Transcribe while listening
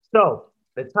So,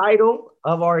 the title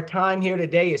of our time here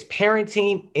today is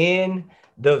Parenting in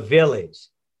the Village.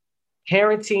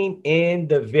 Parenting in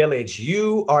the Village.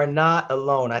 You are not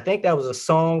alone. I think that was a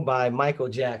song by Michael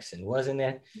Jackson, wasn't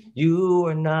it? You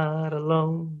are not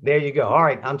alone. There you go. All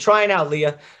right. I'm trying out,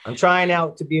 Leah. I'm trying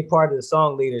out to be a part of the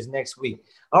song leaders next week.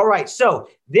 All right. So,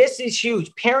 this is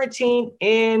huge. Parenting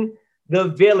in the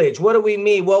village. What do we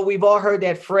mean? Well, we've all heard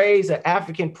that phrase, an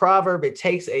African proverb. It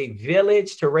takes a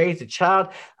village to raise a child.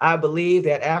 I believe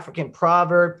that African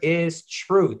proverb is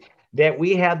truth, that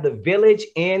we have the village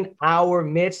in our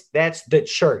midst. That's the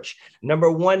church. Number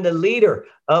one, the leader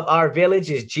of our village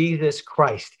is Jesus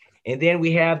Christ. And then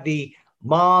we have the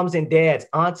moms and dads,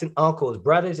 aunts and uncles,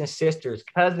 brothers and sisters,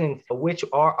 cousins, which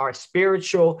are our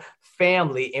spiritual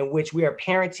family in which we are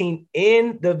parenting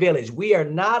in the village. We are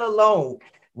not alone.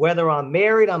 Whether I'm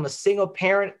married, I'm a single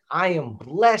parent, I am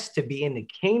blessed to be in the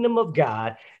kingdom of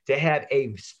God, to have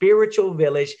a spiritual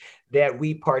village that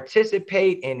we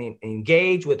participate and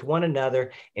engage with one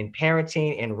another in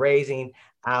parenting and raising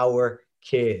our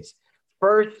kids.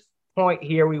 First point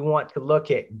here we want to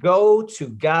look at, go to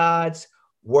God's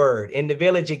word. In the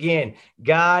village, again,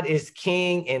 God is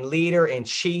king and leader and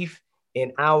chief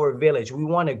in our village. We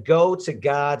want to go to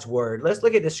God's word. Let's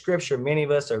look at the scripture many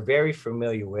of us are very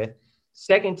familiar with.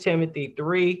 2 Timothy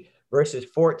 3, verses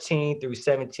 14 through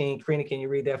 17. Karina, can you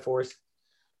read that for us?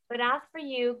 But as for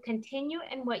you, continue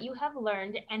in what you have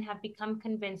learned and have become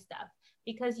convinced of,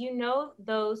 because you know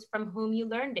those from whom you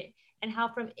learned it, and how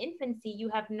from infancy you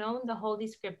have known the Holy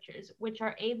Scriptures, which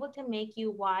are able to make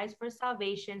you wise for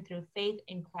salvation through faith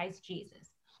in Christ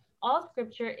Jesus. All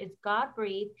Scripture is God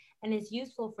breathed and is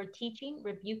useful for teaching,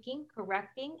 rebuking,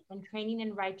 correcting, and training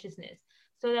in righteousness,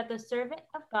 so that the servant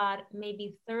of God may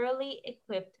be thoroughly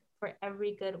equipped for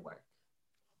every good work.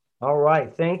 All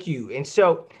right, thank you. And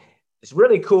so it's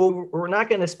really cool. We're not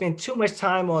going to spend too much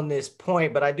time on this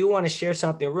point, but I do want to share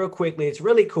something real quickly. It's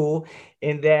really cool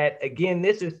in that, again,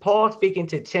 this is Paul speaking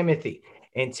to Timothy.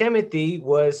 And Timothy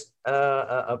was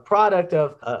a product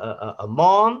of a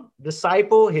mom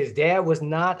disciple. His dad was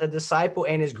not a disciple,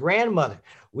 and his grandmother,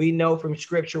 we know from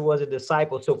scripture, was a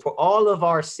disciple. So for all of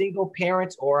our single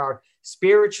parents or our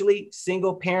spiritually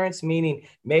single parents, meaning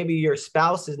maybe your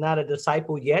spouse is not a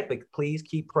disciple yet, but please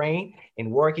keep praying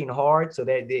and working hard so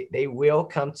that they will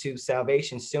come to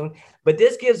salvation soon. But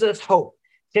this gives us hope.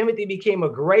 Timothy became a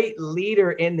great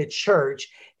leader in the church,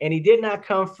 and he did not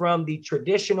come from the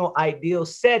traditional ideal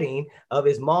setting of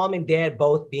his mom and dad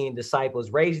both being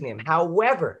disciples, raising him.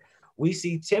 However, we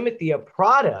see Timothy a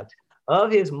product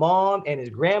of his mom and his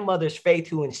grandmother's faith,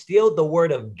 who instilled the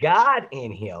word of God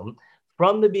in him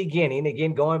from the beginning,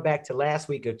 again, going back to last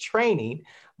week of training.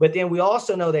 But then we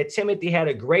also know that Timothy had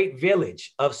a great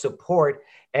village of support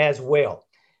as well.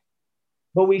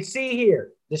 But we see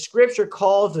here, the scripture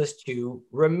calls us to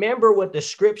remember what the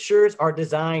scriptures are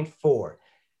designed for,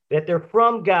 that they're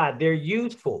from God, they're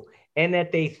useful, and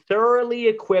that they thoroughly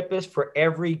equip us for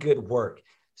every good work.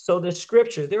 So the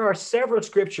scriptures, there are several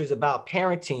scriptures about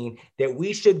parenting that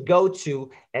we should go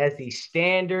to as the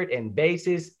standard and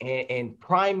basis and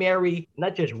primary,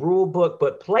 not just rule book,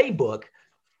 but playbook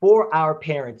for our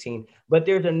parenting. But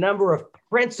there's a number of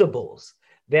principles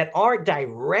that aren't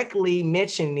directly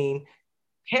mentioning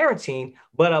parenting,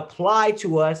 but apply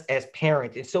to us as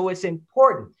parents. And so it's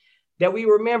important that we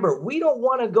remember we don't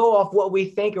want to go off what we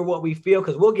think or what we feel,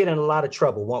 because we'll get in a lot of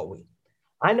trouble, won't we?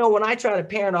 I know when I try to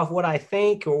parent off what I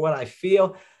think or what I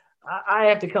feel, I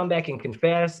have to come back and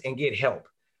confess and get help.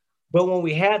 But when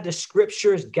we have the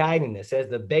scriptures guiding us as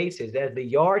the basis, as the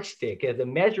yardstick, as the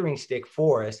measuring stick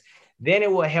for us, then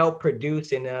it will help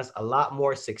produce in us a lot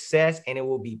more success, and it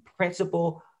will be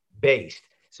principle based.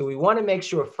 So we want to make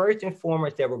sure first and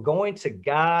foremost that we're going to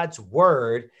God's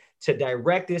word to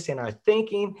direct us in our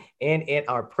thinking and in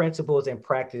our principles and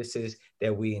practices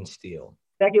that we instill.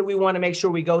 Second, we want to make sure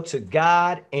we go to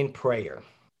God in prayer.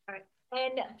 All right.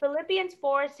 And Philippians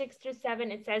 4, 6 through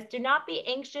 7, it says, do not be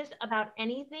anxious about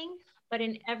anything, but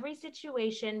in every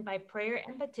situation, by prayer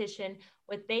and petition,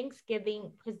 with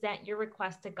thanksgiving, present your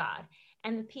request to God.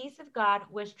 And the peace of God,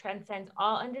 which transcends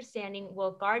all understanding,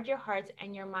 will guard your hearts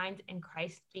and your minds in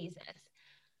Christ Jesus.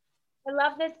 I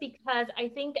love this because I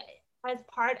think as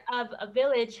part of a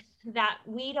village that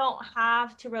we don't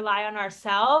have to rely on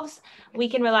ourselves. We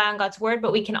can rely on God's word,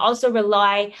 but we can also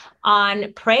rely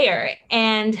on prayer.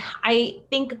 And I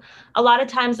think a lot of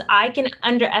times I can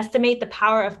underestimate the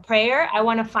power of prayer. I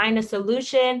want to find a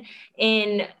solution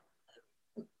in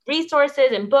resources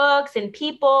and books and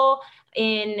people,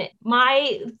 in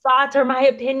my thoughts or my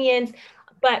opinions.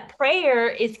 But prayer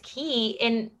is key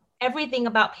in everything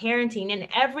about parenting in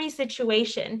every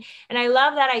situation. And I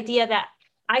love that idea that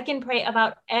I can pray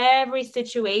about every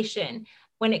situation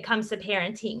when it comes to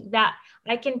parenting, that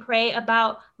I can pray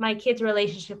about my kids'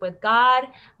 relationship with God,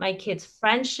 my kids'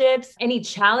 friendships, any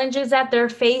challenges that they're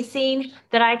facing,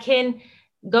 that I can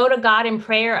go to God in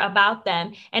prayer about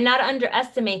them and not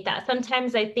underestimate that.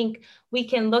 Sometimes I think we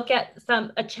can look at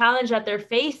a challenge that they're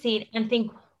facing and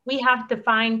think we have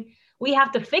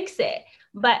to fix it.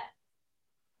 But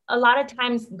a lot of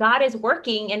times God is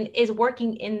working and is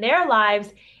working in their lives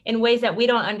in ways that we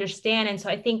don't understand. And so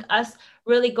I think us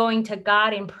really going to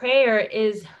God in prayer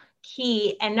is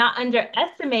key, and not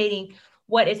underestimating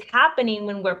what is happening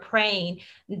when we're praying,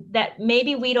 that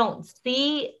maybe we don't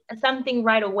see something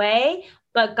right away,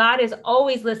 but God is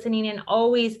always listening and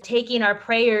always taking our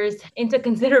prayers into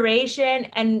consideration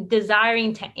and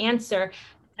desiring to answer.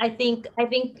 I think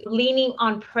leaning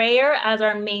on prayer as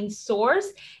our main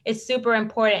source is super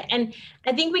important. And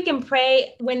I think we can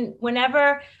pray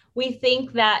whenever we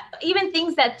think that even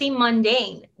things that seem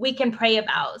mundane, we can pray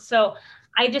about. So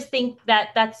I just think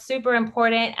that that's super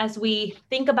important as we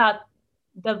think about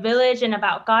the village and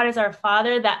about God as our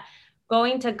Father, that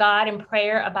going to God in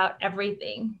prayer about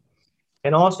everything.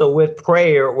 And also with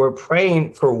prayer, we're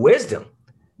praying for wisdom,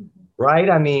 right?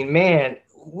 I mean, man,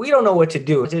 we don't know what to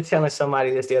do. I was just telling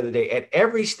somebody this the other day. At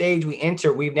every stage we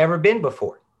enter, we've never been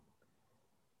before,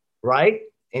 right?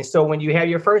 And so when you have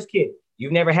your first kid,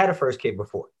 you've never had a first kid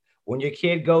before. When your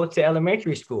kid goes to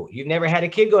elementary school, you've never had a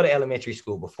kid go to elementary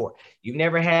school before. You've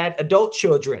never had adult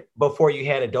children before you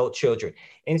had adult children.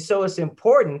 And so it's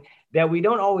important that we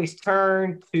don't always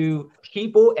turn to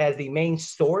people as the main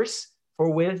source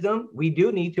for wisdom. We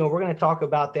do need to, and we're going to talk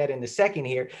about that in a second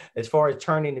here, as far as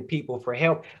turning to people for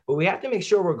help. But we have to make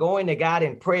sure we're going to God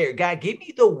in prayer. God, give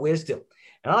me the wisdom.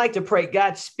 And I like to pray,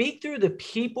 God, speak through the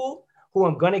people who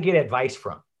I'm going to get advice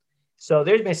from. So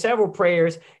there's been several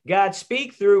prayers. God,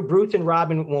 speak through Bruce and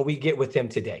Robin when we get with them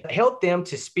today. Help them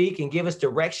to speak and give us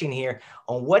direction here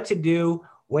on what to do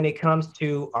when it comes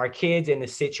to our kids and the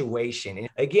situation. And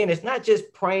again, it's not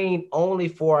just praying only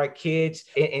for our kids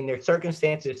in their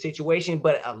circumstances, situation,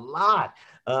 but a lot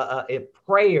of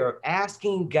prayer,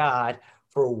 asking God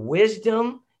for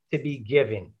wisdom to be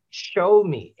given. Show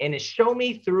me, and show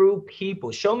me through people.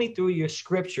 Show me through your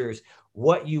scriptures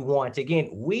what you want. Again,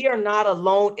 we are not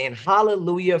alone, and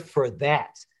hallelujah for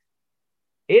that.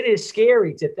 It is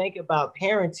scary to think about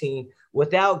parenting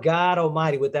without God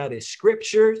Almighty, without his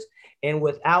scriptures, and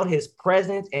without his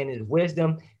presence and his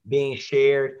wisdom being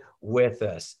shared with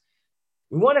us.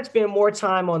 We want to spend more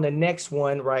time on the next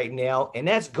one right now, and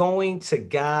that's going to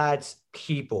God's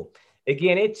people.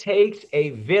 Again, it takes a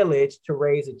village to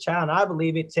raise a child. I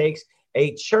believe it takes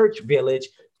a church village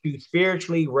to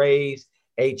spiritually raise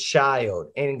a child.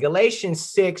 And in Galatians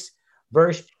 6,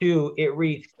 verse 2, it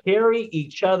reads, carry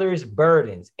each other's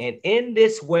burdens, and in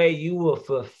this way you will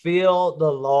fulfill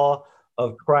the law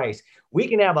of Christ. We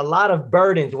can have a lot of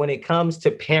burdens when it comes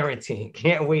to parenting,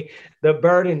 can't we? The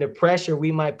burden, the pressure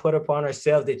we might put upon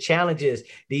ourselves, the challenges,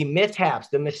 the mishaps,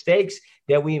 the mistakes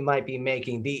that we might be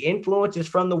making, the influences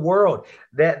from the world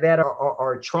that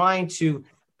are trying to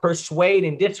persuade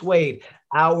and dissuade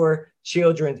our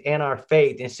children and our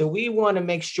faith. And so we want to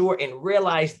make sure and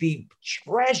realize the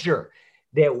treasure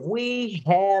that we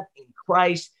have in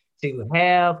Christ to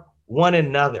have one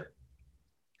another,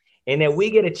 and that we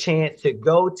get a chance to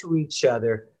go to each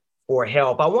other for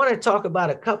help. I want to talk about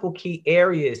a couple key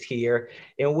areas here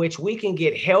in which we can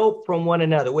get help from one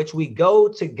another, which we go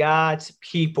to God's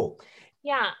people.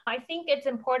 Yeah, I think it's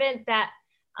important that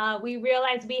we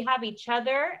realize we have each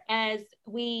other as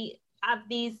we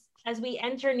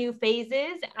enter new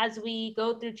phases, as we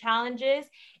go through challenges,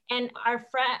 and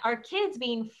our kids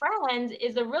being friends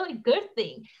is a really good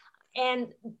thing. And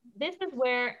this is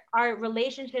where our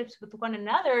relationships with one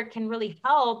another can really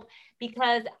help,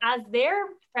 because as their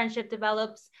friendship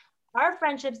develops, our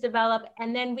friendships develop,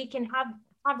 and then we can have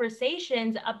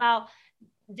conversations about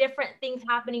different things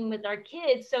happening with our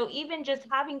kids. So even just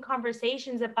having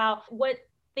conversations about what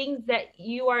things that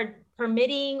you are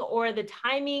permitting, or the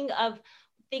timing of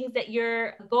things that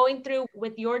you're going through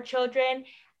with your children,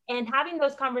 and having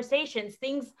those conversations,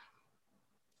 things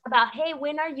about, hey,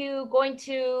 when are you going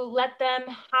to let them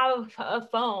have a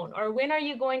phone? Or when are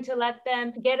you going to let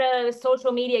them get a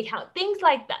social media account? Things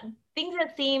like that, things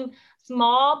that seem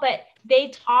small, but they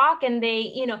talk and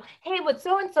they, hey, with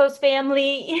so-and-so's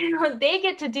family, they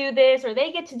get to do this or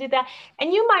they get to do that.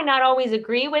 And you might not always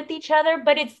agree with each other,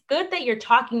 but it's good that you're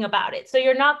talking about it. So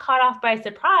you're not caught off by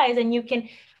surprise, and you can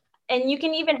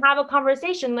even have a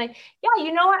conversation like, yeah,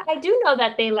 you know what? I do know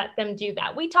that they let them do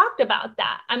that. We talked about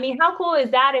that. I mean, how cool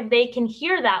is that if they can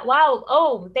hear that? Wow.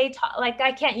 Oh, they talk, like,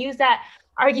 I can't use that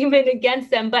argument against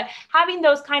them, but having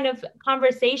those kind of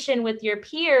conversation with your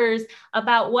peers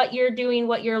about what you're doing,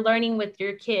 what you're learning with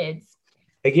your kids.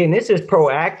 Again, this is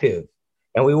proactive,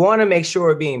 and we want to make sure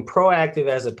we're being proactive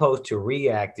as opposed to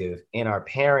reactive in our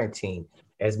parenting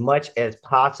as much as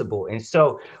possible. And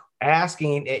so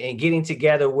asking and getting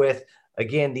together with,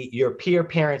 again, your peer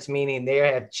parents, meaning they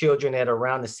have children that are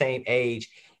around the same age.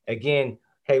 Again,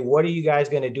 hey, what are you guys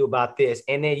going to do about this?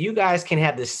 And then you guys can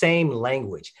have the same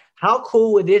language. How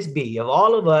cool would this be if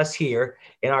all of us here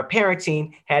in our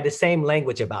parenting had the same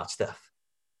language about stuff?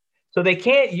 So they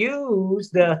can't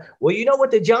use well, you know what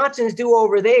the Johnsons do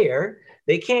over there.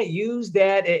 They can't use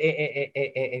that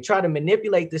and try to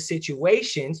manipulate the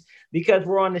situations because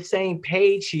we're on the same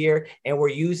page here and we're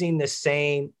using the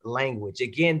same language.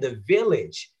 Again, the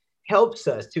village helps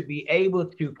us to be able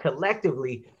to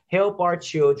collectively help our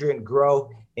children grow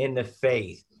in the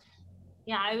faith.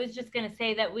 Yeah, I was just going to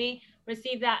say that we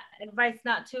received that advice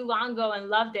not too long ago and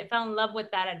loved it, fell in love with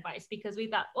that advice because we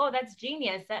thought, oh, that's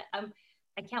genius.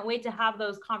 I can't wait to have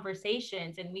those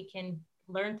conversations and we can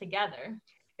learn together.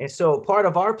 And so part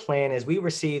of our plan as we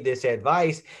receive this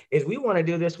advice is we want to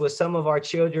do this with some of our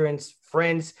children's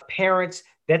friends, parents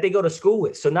that they go to school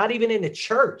with. So not even in the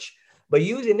church, but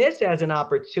using this as an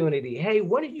opportunity. Hey,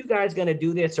 when are you guys going to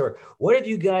do this? Or what have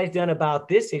you guys done about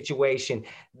this situation?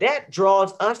 That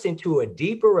draws us into a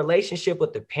deeper relationship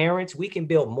with the parents. We can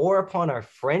build more upon our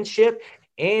friendship.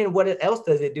 And what else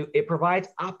does it do? It provides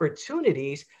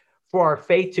opportunities for our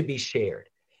faith to be shared.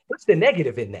 What's the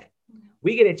negative in that?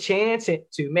 We get a chance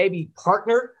to maybe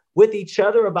partner with each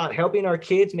other about helping our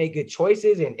kids make good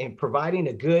choices and providing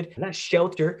a good, not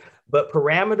shelter, but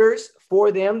parameters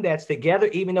for them that's together,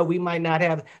 even though we might not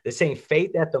have the same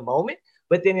faith at the moment.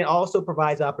 But then it also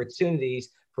provides opportunities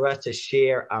for us to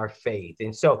share our faith.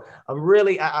 And so I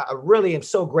really am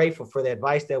so grateful for the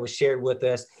advice that was shared with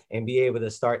us and be able to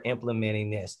start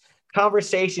implementing this.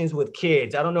 Conversations with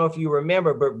kids. I don't know if you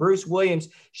remember, but Bruce Williams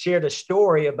shared a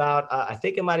story about, I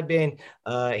think it might've been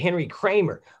Henry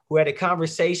Kramer, who had a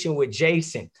conversation with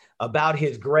Jason about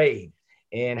his grade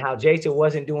and how Jason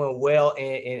wasn't doing well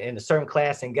in a certain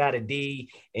class and got a D.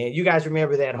 And you guys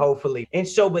remember that, hopefully. And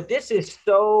so, but this is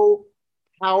so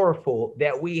powerful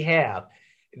that we have,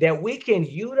 that we can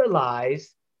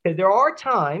utilize, because there are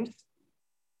times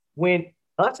when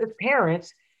us as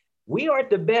parents, we aren't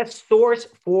the best source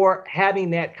for having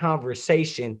that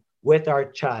conversation with our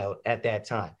child at that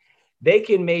time. They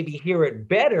can maybe hear it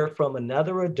better from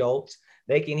another adult.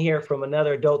 They can hear from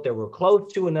another adult that we're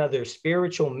close to, another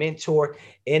spiritual mentor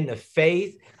in the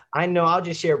faith. I know, I'll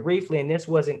just share briefly, and this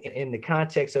wasn't in the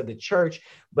context of the church,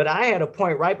 but I had a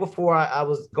point right before I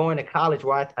was going to college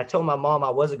where I told my mom I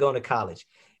wasn't going to college.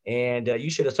 And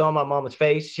you should have saw my mama's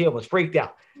face. She was freaked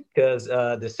out because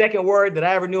the second word that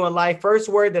I ever knew in life, first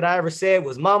word that I ever said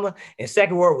was mama, and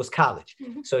second word was college.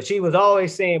 So she was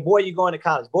always saying, boy, you going to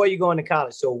college, boy, you going to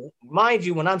college. So mind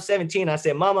you, when I'm 17, I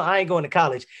said, mama, I ain't going to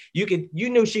college. You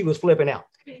knew she was flipping out.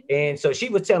 And so she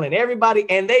was telling everybody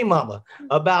and they mama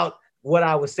about what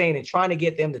I was saying and trying to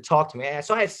get them to talk to me. And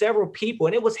so I had several people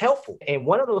and it was helpful. And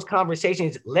one of those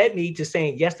conversations led me to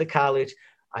saying yes to college.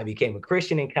 I became a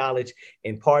Christian in college,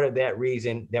 and part of that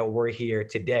reason that we're here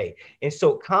today. And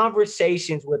so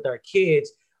conversations with our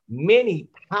kids, many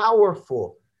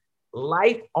powerful,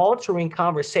 life-altering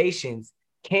conversations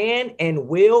can and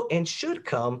will and should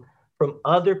come from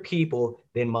other people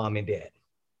than mom and dad.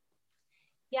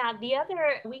 Yeah,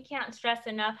 we can't stress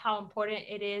enough how important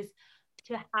it is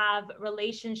to have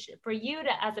relationship for you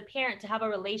to, as a parent, to have a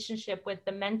relationship with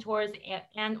the mentors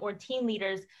and or team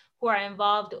leaders who are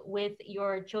involved with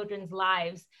your children's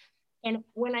lives. And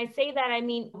when I say that, I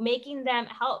mean making them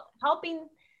helping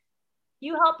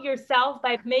you help yourself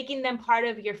by making them part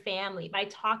of your family, by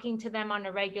talking to them on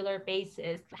a regular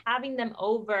basis, having them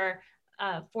over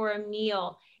for a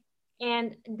meal,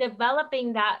 and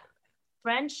developing that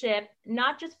friendship,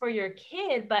 not just for your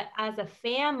kid, but as a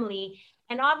family.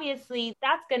 And obviously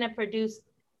that's going to produce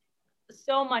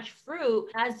so much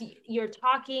fruit as you're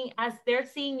talking, as they're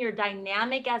seeing your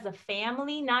dynamic as a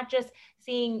family, not just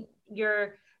seeing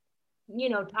your,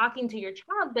 talking to your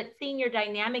child, but seeing your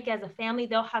dynamic as a family.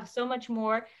 They'll have so much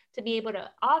more to be able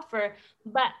to offer.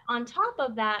 But on top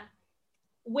of that,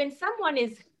 when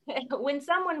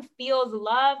someone feels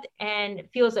loved and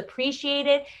feels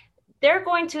appreciated, they're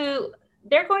going to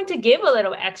give a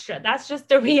little extra. That's just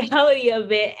the reality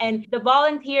of it. And the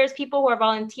volunteers, people who are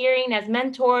volunteering as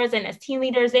mentors and as team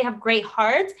leaders, they have great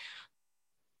hearts.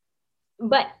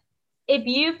 But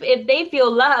if they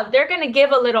feel loved, they're going to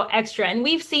give a little extra. And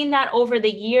we've seen that over the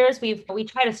years. We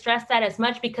try to stress that as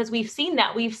much because we've seen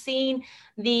that. We've seen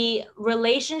the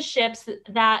relationships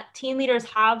that teen leaders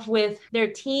have with their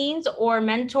teens or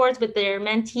mentors with their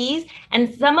mentees.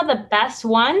 And some of the best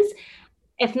ones,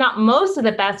 if not most of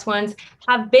the best ones,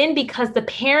 have been because the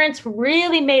parents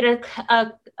really made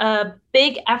a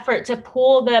big effort to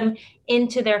pull them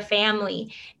into their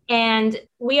family. And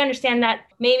we understand that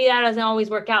maybe that doesn't always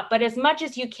work out, but as much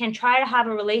as you can try to have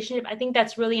a relationship, I think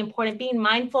that's really important. Being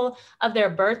mindful of their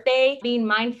birthday, being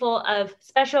mindful of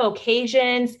special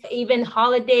occasions, even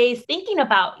holidays, thinking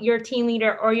about your team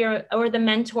leader or the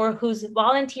mentor who's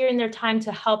volunteering their time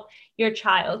to help your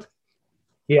child.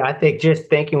 Yeah, I think just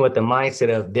thinking with the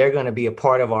mindset of they're going to be a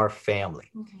part of our family.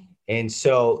 Mm-hmm. And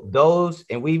so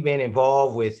and we've been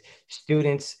involved with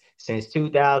students since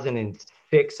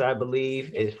 2006, I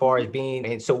believe, as far as being,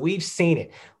 and so we've seen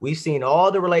it. We've seen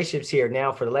all the relationships here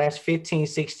now for the last 15,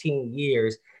 16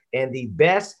 years. And the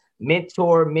best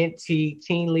mentor, mentee,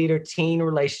 teen leader, teen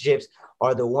relationships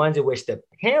are the ones in which the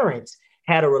parents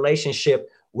had a relationship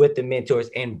with the mentors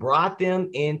and brought them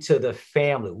into the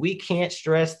family. We can't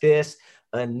stress this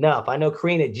enough. I know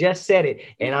Karina just said it,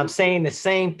 and I'm saying the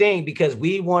same thing because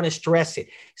we want to stress it.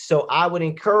 So I would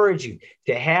encourage you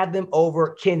to have them over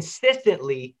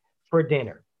consistently for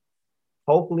dinner.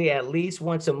 Hopefully at least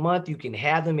once a month, you can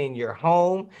have them in your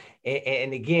home.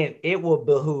 And again, it will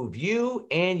behoove you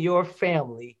and your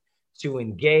family to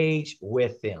engage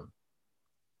with them.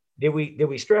 Did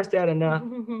we stress that enough?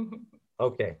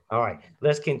 Okay. All right.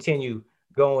 Let's continue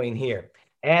going here.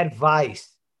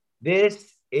 Advice.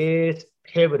 This is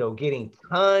pivotal, getting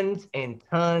tons and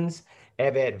tons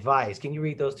of advice. Can you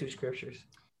read those two scriptures?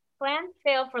 Plans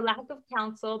fail for lack of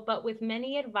counsel, but with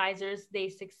many advisors, they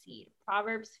succeed.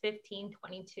 Proverbs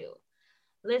 15:22.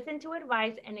 Listen to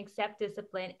advice and accept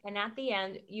discipline, and at the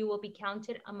end, you will be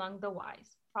counted among the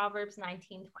wise. Proverbs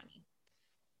 19:20.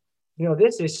 You know,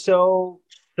 this is so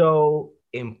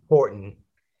important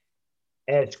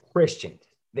as Christians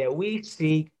that we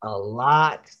seek a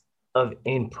lot of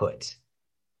input.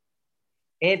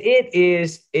 And it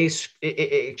is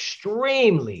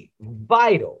extremely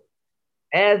vital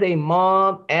as a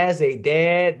mom, as a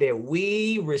dad, that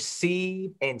we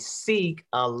receive and seek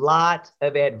a lot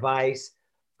of advice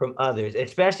from others,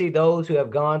 especially those who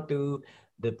have gone through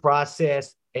the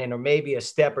process and are maybe a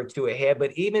step or two ahead,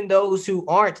 but even those who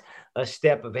aren't a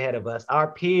step ahead of us,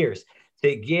 our peers,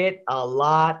 to get a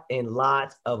lot and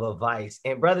lots of advice.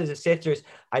 And brothers and sisters,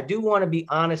 I do want to be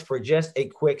honest for just a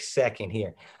quick second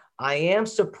here. I am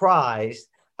surprised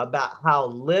about how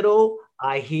little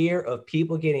I hear of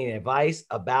people getting advice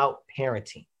about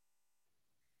parenting.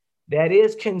 That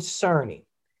is concerning,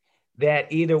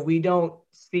 that either we don't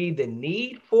see the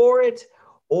need for it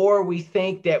or we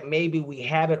think that maybe we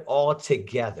have it all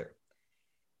together.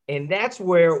 And that's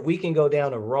where we can go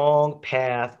down a wrong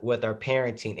path with our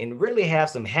parenting and really have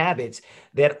some habits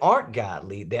that aren't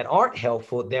godly, that aren't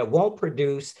helpful, that won't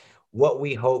produce what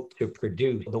we hope to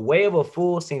produce. The way of a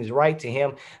fool seems right to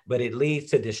him, but it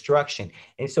leads to destruction.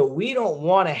 And so we don't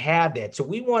want to have that. So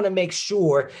we want to make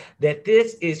sure that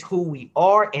this is who we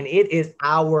are and it is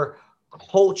our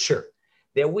culture,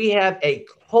 that we have a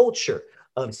culture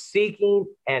of seeking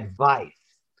advice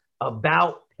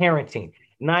about parenting.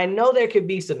 Now, I know there could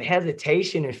be some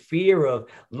hesitation and fear of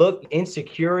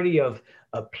insecurity of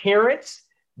parents,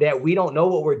 that we don't know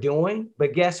what we're doing,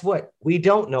 but guess what? We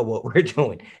don't know what we're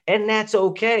doing, and that's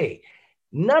okay.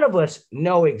 None of us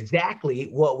know exactly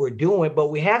what we're doing, but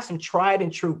we have some tried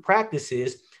and true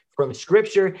practices from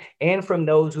scripture and from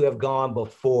those who have gone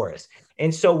before us.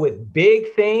 And so with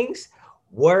big things,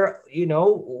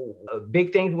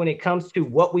 big things when it comes to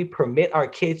what we permit our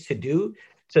kids to do,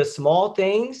 to small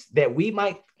things that we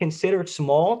might consider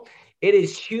small, it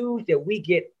is huge that we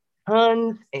get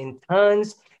tons and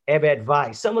tons of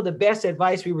advice. Some of the best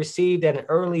advice we received at an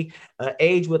early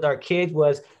age with our kids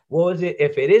was, what was it?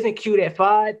 If it isn't cute at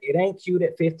 5, it ain't cute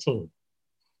at 15.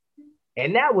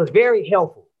 And that was very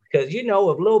helpful because, if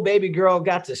little baby girl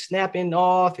got to snapping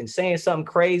off and saying something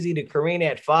crazy to Karina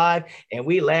at 5 and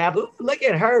we laugh, look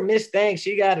at her, Miss Thing,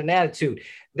 she got an attitude.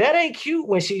 That ain't cute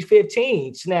when she's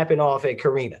 15, snapping off at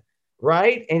Karina,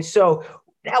 right? And so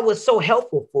that was so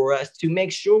helpful for us to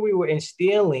make sure we were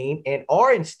instilling and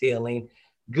are instilling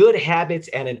good habits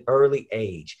at an early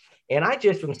age. And I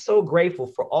just am so grateful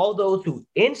for all those who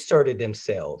inserted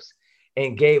themselves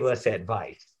and gave us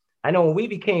advice. I know when we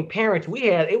became parents,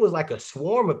 it was like a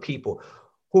swarm of people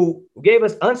who gave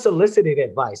us unsolicited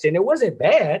advice. And it wasn't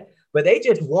bad, but they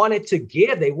just wanted to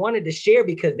give. They wanted to share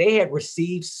because they had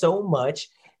received so much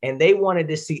and they wanted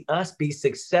to see us be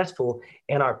successful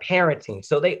in our parenting.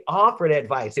 So they offered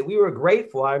advice and we were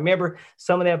grateful. I remember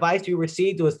some of the advice we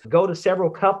received was go to several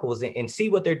couples and see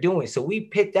what they're doing. So we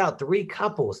picked out 3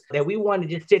 couples that we wanted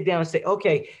to just sit down and say,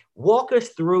 okay, walk us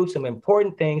through some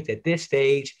important things at this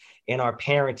stage in our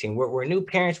parenting. We're new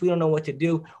parents. We don't know what to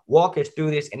do. Walk us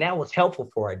through this. And that was helpful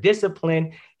for our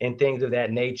discipline and things of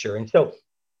that nature. And so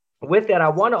with that, I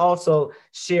want to also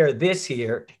share this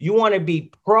here. You want to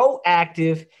be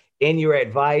proactive in your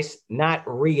advice, not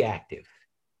reactive.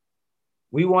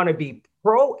 We want to be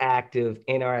proactive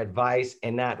in our advice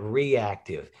and not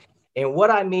reactive. And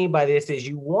what I mean by this is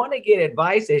you want to get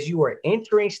advice as you are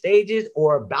entering stages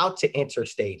or about to enter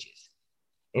stages.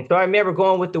 And so I remember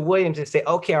going with the Williams and say,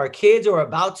 okay, our kids are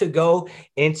about to go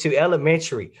into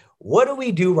elementary. What do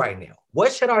we do right now?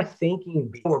 What should our thinking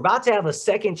be? We're about to have a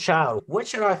second child. What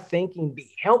should our thinking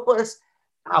be? Help us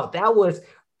out. That was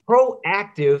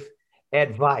proactive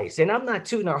advice. And I'm not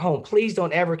tooting our home. Please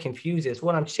don't ever confuse this.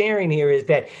 What I'm sharing here is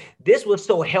that this was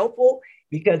so helpful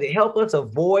because it helped us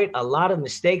avoid a lot of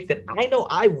mistakes that I know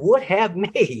I would have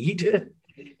made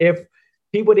if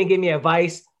people didn't give me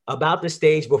advice about the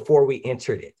stage before we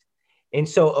entered it. And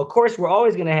so, of course, we're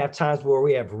always going to have times where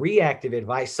we have reactive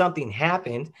advice. Something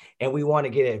happened and we want to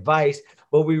get advice,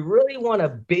 but we really want to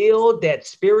build that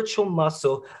spiritual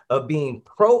muscle of being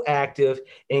proactive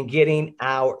in getting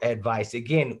our advice.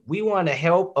 Again, we want to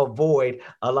help avoid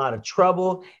a lot of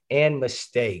trouble and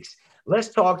mistakes. Let's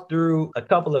talk through a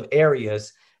couple of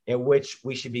areas in which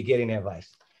we should be getting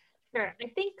advice. Sure. I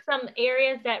think some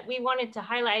areas that we wanted to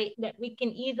highlight that we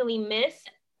can easily miss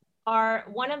are,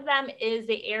 one of them is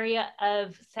the area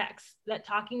of sex, that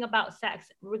talking about sex,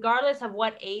 regardless of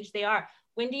what age they are.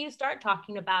 When do you start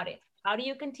talking about it? How do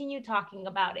you continue talking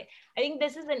about it? I think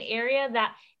this is an area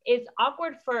that is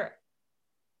awkward for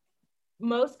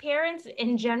most parents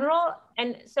in general.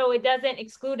 And so it doesn't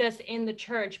exclude us in the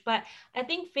church, but I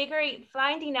think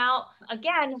finding out,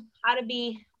 again, how to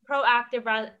be proactive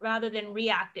rather than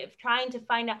reactive, trying to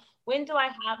find out, when do I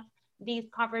have these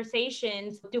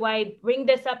conversations? Do I bring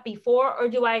this up before, or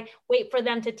do I wait for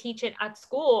them to teach it at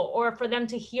school, or for them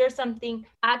to hear something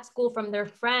at school from their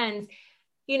friends?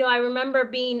 You know, I remember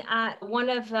being at one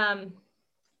of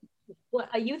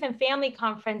a youth and family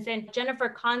conference, and Jennifer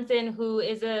Conzen, who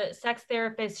is a sex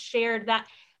therapist, shared that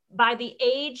by the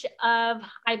age of,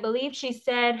 I believe she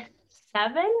said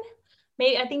 7,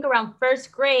 maybe I think around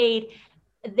first grade,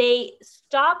 they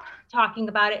stop talking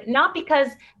about it, not because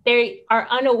they are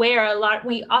unaware.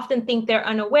 We often think they're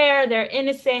unaware, they're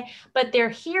innocent, but they're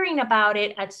hearing about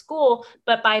it at school.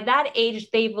 But by that age,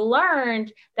 they've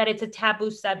learned that it's a taboo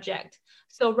subject.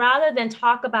 So rather than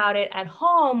talk about it at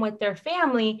home with their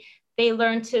family, they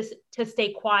learn to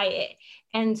stay quiet.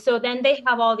 And so then they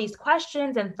have all these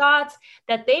questions and thoughts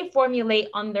that they formulate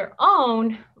on their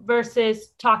own versus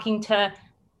talking to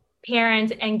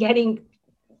parents and getting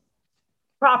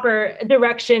proper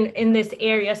direction in this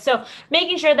area. So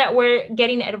making sure that we're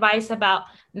getting advice about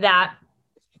that.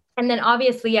 And then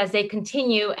obviously as they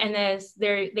continue and as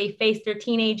they face their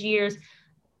teenage years,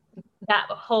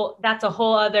 that's a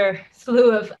whole other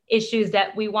slew of issues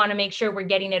that we want to make sure we're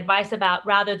getting advice about,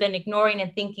 rather than ignoring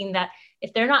and thinking that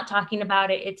if they're not talking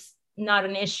about it, it's not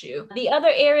an issue. The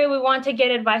other area we want to get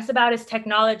advice about is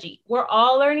technology. We're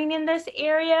all learning in this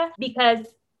area because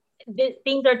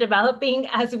things are developing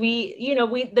as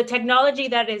the technology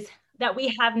that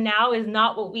we have now is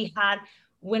not what we had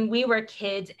when we were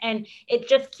kids, and it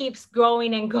just keeps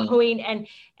growing and going. And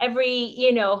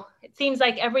it seems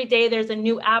like every day there's a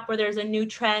new app or there's a new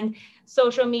trend.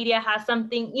 Social media has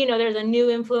something, there's a new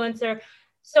influencer.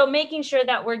 So making sure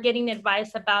that we're getting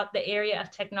advice about the area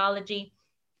of technology.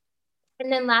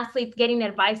 And then lastly, getting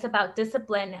advice about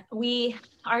discipline.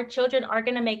 Our children are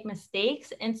going to make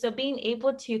mistakes. And so being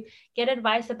able to get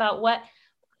advice about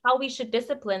how we should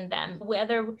discipline them,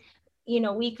 whether,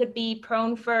 we could be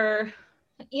prone for,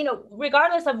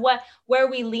 regardless of where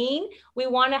we lean, we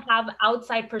want to have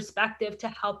outside perspective to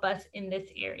help us in this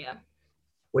area.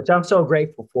 Which I'm so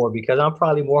grateful for, because I'm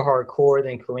probably more hardcore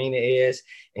than Karina is.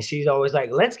 And she's always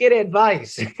like, let's get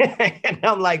advice. And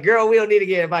I'm like, girl, we don't need to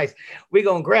get advice. We're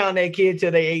going to ground that kid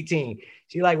till they're 18.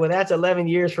 She's like, well, that's 11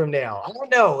 years from now. I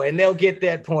don't know. And they'll get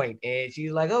that point. And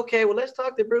she's like, okay, well, let's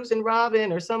talk to Bruce and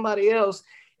Robin or somebody else.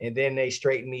 And then they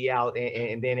straighten me out,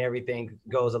 and then everything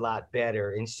goes a lot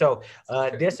better. And so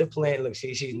discipline, look,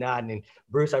 she's nodding. And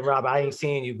Bruce, like, Rob, I ain't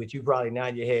seeing you, but you probably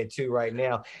nod your head too right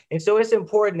now. And so it's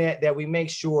important that we make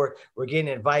sure we're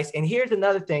getting advice. And here's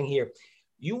another thing here.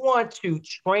 You want to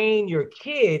train your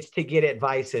kids to get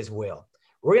advice as well.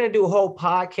 We're going to do a whole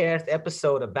podcast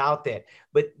episode about that.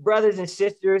 But brothers and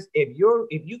sisters, if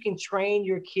you can train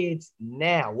your kids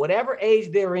now, whatever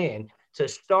age they're in, to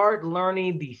start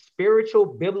learning the spiritual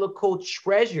biblical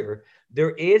treasure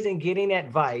there is in getting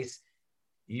advice,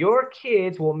 your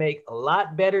kids will make a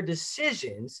lot better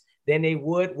decisions than they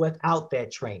would without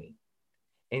that training.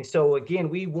 And so again,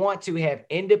 we want to have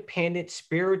independent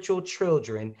spiritual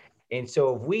children. And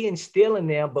so if we instill in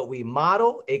them, but we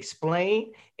model,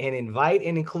 explain, and invite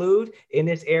and include in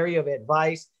this area of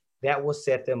advice, that will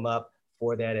set them up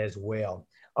for that as well.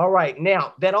 All right.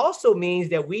 Now, that also means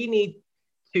that we need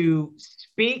to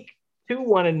speak to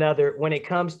one another when it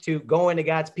comes to going to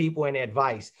God's people and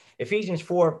advice. Ephesians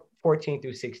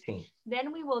 4:14-16.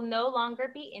 Then we will no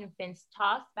longer be infants,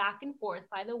 tossed back and forth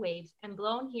by the waves and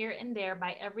blown here and there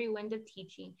by every wind of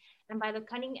teaching and by the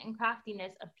cunning and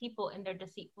craftiness of people in their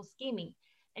deceitful scheming.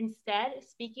 Instead,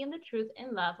 speaking the truth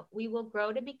in love, we will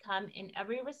grow to become in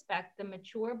every respect the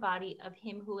mature body of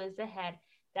him who is the head,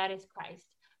 that is Christ.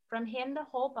 From him, the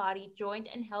whole body, joined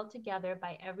and held together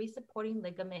by every supporting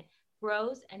ligament,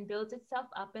 grows and builds itself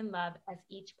up in love as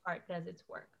each part does its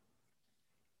work.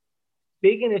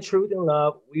 Speaking the truth in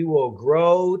love, we will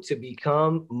grow to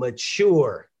become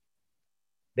mature.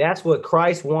 That's what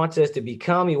Christ wants us to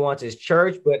become. He wants his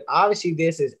church, but obviously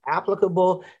this is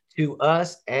applicable to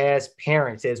us as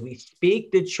parents. As we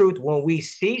speak the truth, when we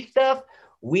see stuff,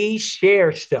 we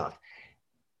share stuff.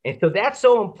 And so that's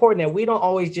so important that we don't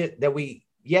always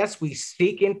yes, we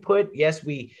seek input. Yes,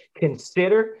 we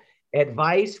consider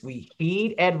advice. We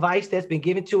heed advice that's been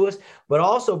given to us, but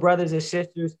also, brothers and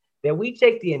sisters, that we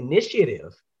take the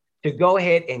initiative to go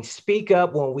ahead and speak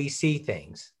up when we see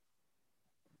things.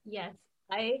 Yes,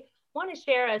 I want to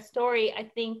share a story. I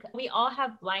think we all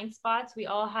have blind spots. We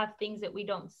all have things that we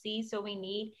don't see. So we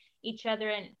need each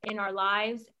other in our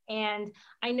lives. And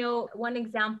I know one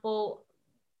example,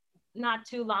 not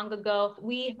too long ago,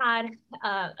 we had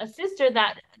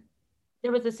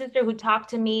there was a sister who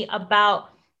talked to me about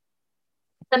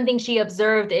something she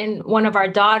observed in one of our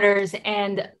daughters,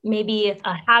 and maybe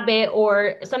a habit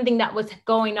or something that was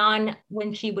going on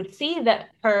when she would see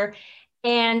her.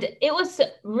 And it was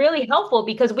really helpful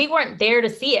because we weren't there to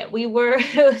see it. We were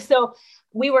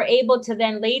able to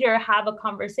then later have a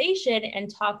conversation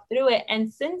and talk through it. And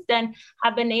since then,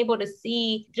 have been able to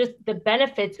see just the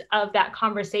benefits of that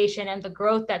conversation and the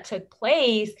growth that took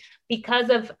place because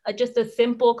of just a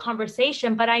simple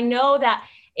conversation. But I know that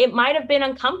it might have been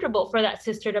uncomfortable for that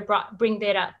sister to bring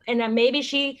that up. And then maybe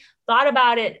she thought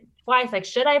about it twice, like,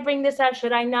 should I bring this up?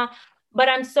 Should I not? But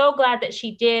I'm so glad that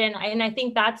she did. And I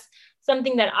think that's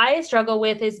something that I struggle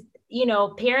with is,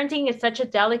 parenting is such a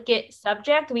delicate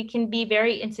subject. We can be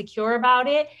very insecure about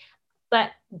it,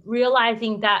 but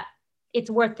realizing that it's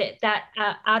worth it, that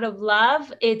out of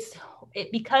love,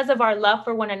 because of our love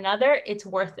for one another, it's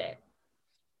worth it.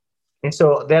 And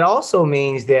so that also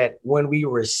means that when we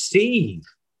receive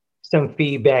some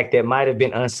feedback that might have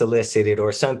been unsolicited,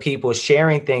 or some people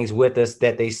sharing things with us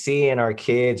that they see in our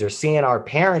kids or see in our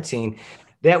parenting,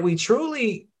 that we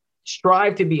truly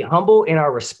strive to be humble in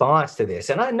our response to this.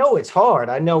 And I know it's hard.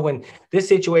 I know when this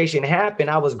situation happened,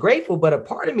 I was grateful, but a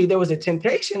part of me, there was a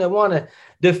temptation to want to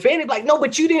defend it. Like, no,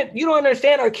 but you don't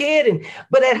understand our kid.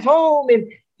 But at home, and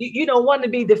you don't want to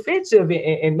be defensive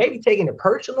and maybe taking it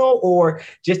personal, or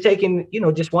just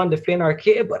just wanting to defend our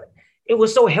kid. But it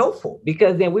was so helpful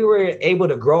because then we were able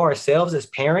to grow ourselves as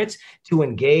parents to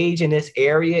engage in this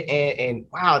area and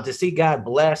wow, to see God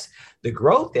bless the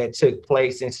growth that took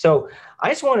place. And so I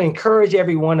just want to encourage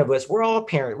every one of us. We're all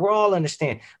parents. We're all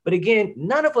understand. But again,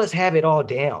 none of us have it all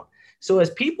down. So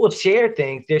as people share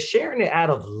things, they're sharing it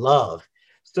out of love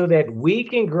so that we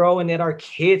can grow and that our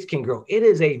kids can grow. It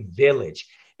is a village.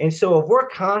 And so if we're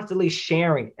constantly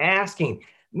sharing, asking,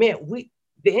 man,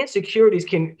 the insecurities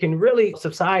can really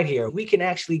subside here. We can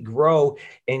actually grow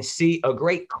and see a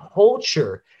great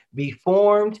culture be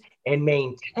formed and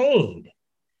maintained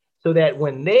so that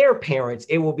when they're parents,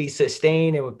 it will be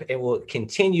sustained and it will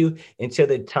continue until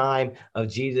the time of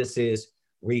Jesus's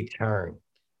return.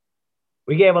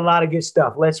 We gave a lot of good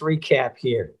stuff. Let's recap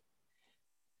here.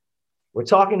 We're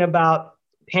talking about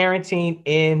parenting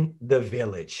in the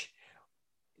village.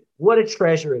 What a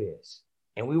treasure it is.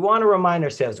 And we want to remind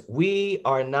ourselves, we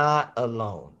are not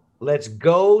alone. Let's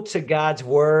go to God's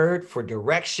word for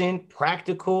direction,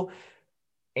 practical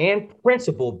and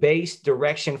principle-based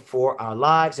direction for our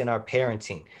lives and our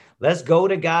parenting. Let's go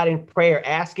to God in prayer,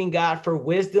 asking God for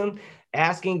wisdom,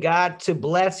 asking God to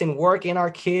bless and work in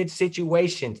our kids'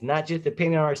 situations, not just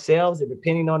depending on ourselves or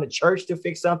depending on the church to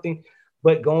fix something,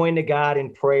 but going to God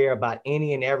in prayer about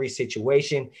any and every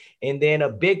situation. And then a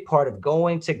big part of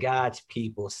going to God's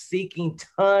people, seeking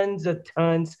tons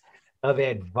of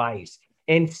advice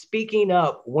and speaking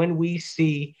up when we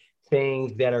see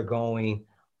things that are going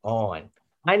on.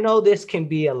 I know this can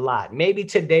be a lot. Maybe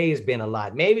today has been a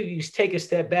lot. Maybe you just take a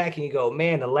step back and you go,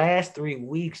 man, the last 3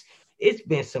 weeks, it's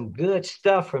been some good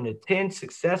stuff, from the 10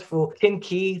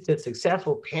 keys to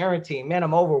successful parenting. Man,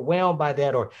 I'm overwhelmed by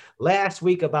that. Or last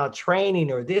week about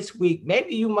training, or this week,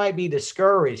 maybe you might be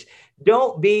discouraged.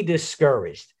 Don't be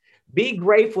discouraged. Be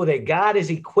grateful that God is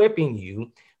equipping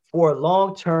you for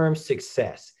long-term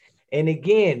success. And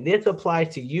again, this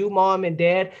applies to you, mom and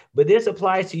dad, but this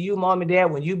applies to you, mom and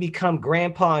dad, when you become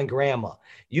grandpa and grandma.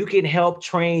 You can help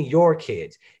train your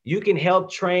kids. You can help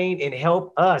train and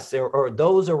help us, or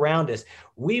those around us.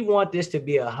 We want this to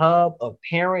be a hub of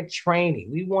parent training.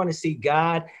 We want to see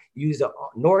God use the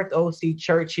North OC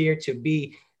Church here to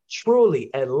be truly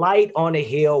a light on a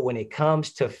hill when it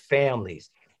comes to families.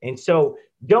 And so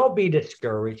don't be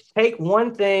discouraged. Take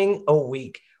one thing a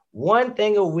week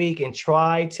and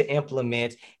try to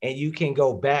implement, and you can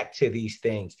go back to these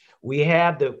things. We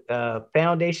have the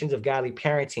Foundations of Godly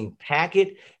Parenting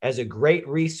packet as a great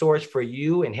resource for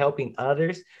you and helping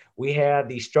others. We have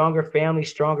the Stronger Family,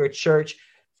 Stronger Church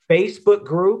Facebook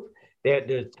group.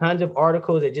 There's tons of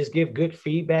articles that just give good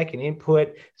feedback and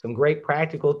input, some great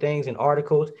practical things and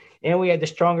articles. And we have the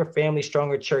Stronger Family,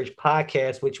 Stronger Church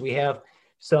podcast, which we have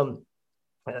some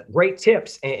great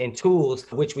tips and tools,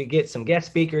 which we get some guest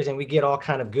speakers and we get all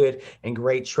kind of good and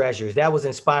great treasures. That was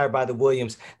inspired by the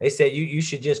Williams. They said, you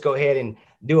should just go ahead and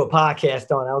do a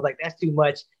podcast on it. I was like, that's too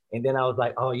much. And then I was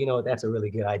like, oh, that's a really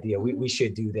good idea. We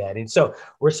should do that. And so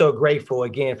we're so grateful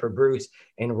again for Bruce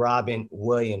and Robin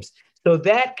Williams. So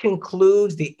that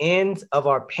concludes the end of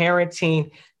our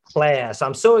parenting class.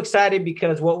 I'm so excited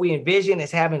because what we envision is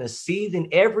having a season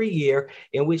every year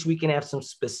in which we can have some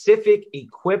specific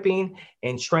equipping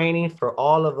and training for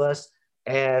all of us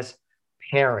as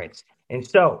parents. And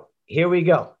so here we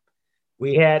go.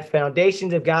 We had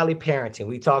Foundations of Godly Parenting.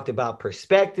 We talked about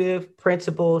perspective,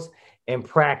 principles, and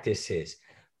practices.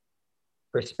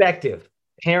 Perspective.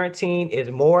 Parenting is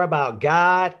more about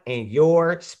God and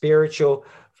your spiritual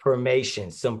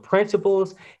formation. Some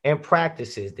principles and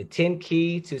practices, the 10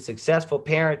 keys to successful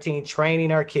parenting,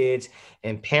 training our kids,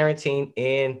 and parenting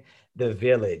in the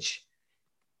village.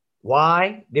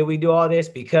 Why did we do all this?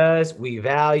 Because we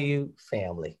value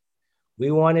family.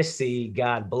 We want to see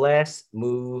God bless,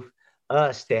 move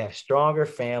us to have stronger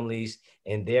families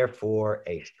and therefore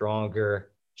a stronger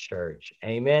church.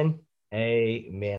 Amen. Amen.